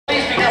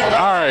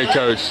All right,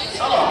 Coach.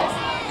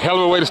 Hell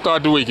of a way to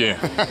start the weekend.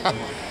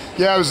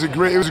 Yeah, it was a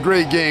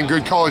great game.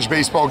 Good college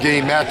baseball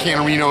game. Matt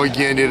Canterino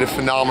again did a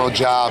phenomenal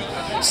job.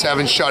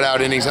 7 shutout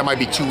innings. That might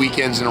be 2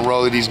 weekends in a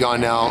row that he's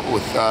gone now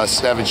with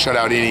 7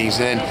 shutout innings.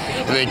 And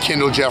then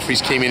Kendall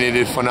Jeffries came in and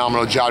did a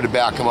phenomenal job to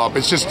back him up.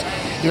 It's just,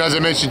 you know, as I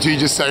mentioned to you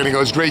just a second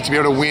ago, it's great to be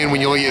able to win when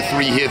you only get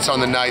 3 hits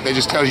on the night. That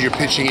just tells you your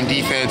pitching and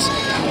defense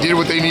did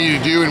what they needed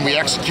to do, and we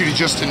executed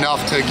just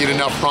enough to get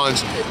enough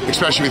runs,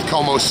 especially with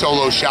Como's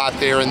solo shot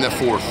there in the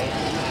 4th.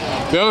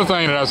 The other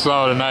thing that I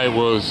saw tonight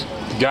was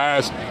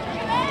guys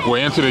were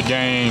into the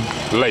game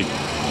late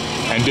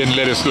and didn't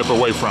let it slip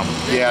away from them.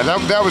 Yeah,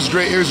 that was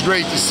great. It was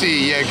great to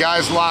see. Yeah,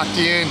 guys locked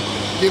in,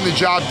 getting the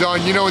job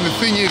done. You know, and the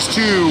thing is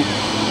too,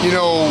 you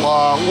know,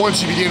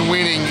 once you begin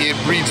winning, it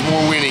breeds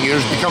more winning.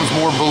 There becomes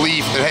more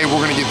belief that, hey,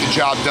 we're going to get the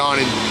job done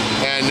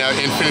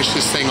and finish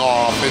this thing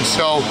off. And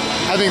so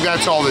I think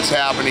that's all that's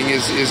happening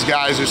is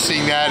guys are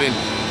seeing that, and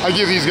I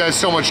give these guys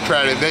so much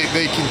credit.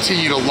 They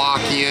continue to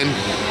lock in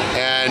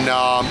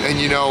and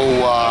you know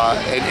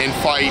and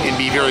fight and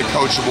be very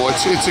coachable.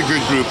 It's a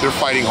good group. They're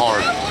fighting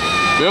hard.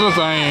 The other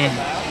thing,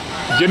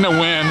 getting a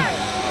win,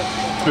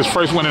 this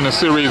first win in the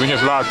series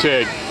against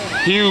LATech,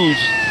 huge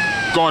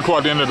going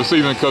toward the end of the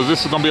season, because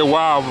this is going to be a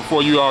while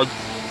before you all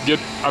get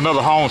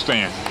another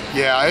homestand.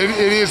 Yeah,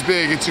 it is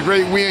big. It's a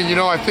great win. You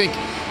know, I think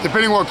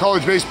depending on what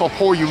college baseball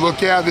poll you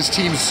look at, this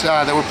team's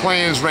that we're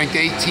playing is ranked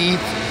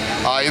 18th.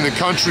 In the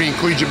country in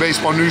Collegiate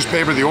Baseball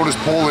Newspaper, the oldest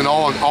poll in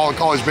all of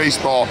college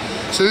baseball.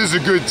 So this is a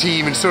good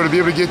team, and so to be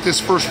able to get this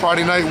first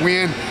Friday night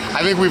win,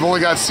 I think we've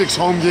only got 6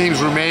 home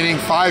games remaining,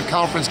 5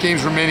 conference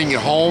games remaining at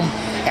home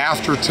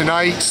after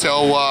tonight.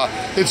 So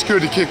it's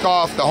good to kick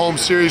off the home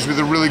series with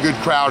a really good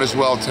crowd as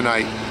well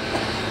tonight.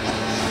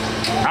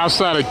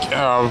 Outside of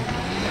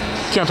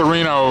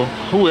Canterino,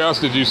 who else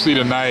did you see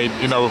tonight,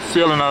 you know,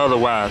 feeling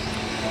otherwise?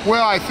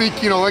 Well, I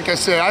think, you know, like I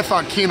said, I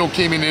thought Kendall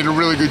came in and did a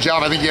really good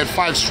job. I think he had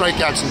 5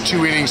 strikeouts in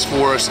 2 innings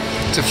for us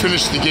to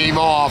finish the game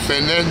off.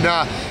 And then,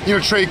 you know,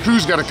 Trey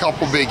Cruz got a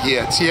couple big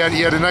hits. He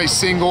had a nice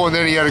single, and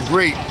then he had a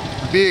great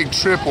big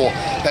triple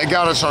that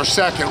got us our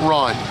 2nd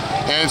run.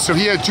 And so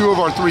he had 2 of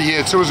our 3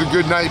 hits. So it was a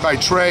good night by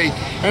Trey.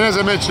 And as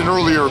I mentioned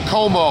earlier,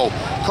 Como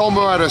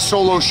had a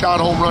solo shot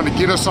home run to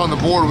get us on the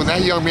board when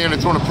that young man had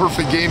thrown a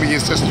perfect game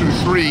against us through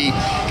 3,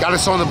 got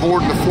us on the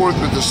board in the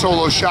 4th with the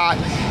solo shot,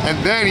 and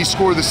then he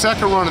scored the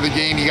 2nd run of the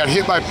game. He got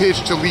hit by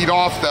pitch to lead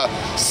off the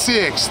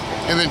 6th,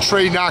 and then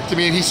Trey knocked him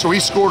in. So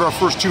he scored our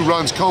first 2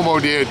 runs, Como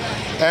did.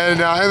 And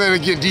then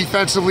again,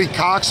 defensively,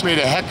 Cox made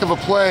a heck of a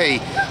play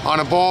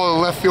on a ball in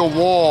the left field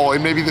wall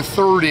in maybe the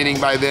 3rd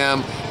inning by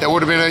them. That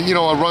would have been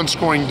a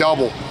run-scoring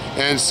double.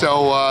 And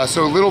so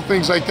so little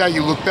things like that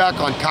you look back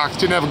on. Cox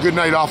didn't have a good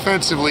night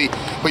offensively,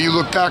 but you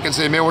look back and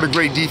say, man, what a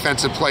great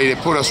defensive play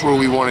that put us where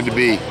we wanted to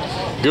be.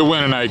 Good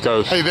win tonight,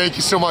 Coach. Hey, thank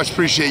you so much.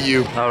 Appreciate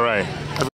you. All right.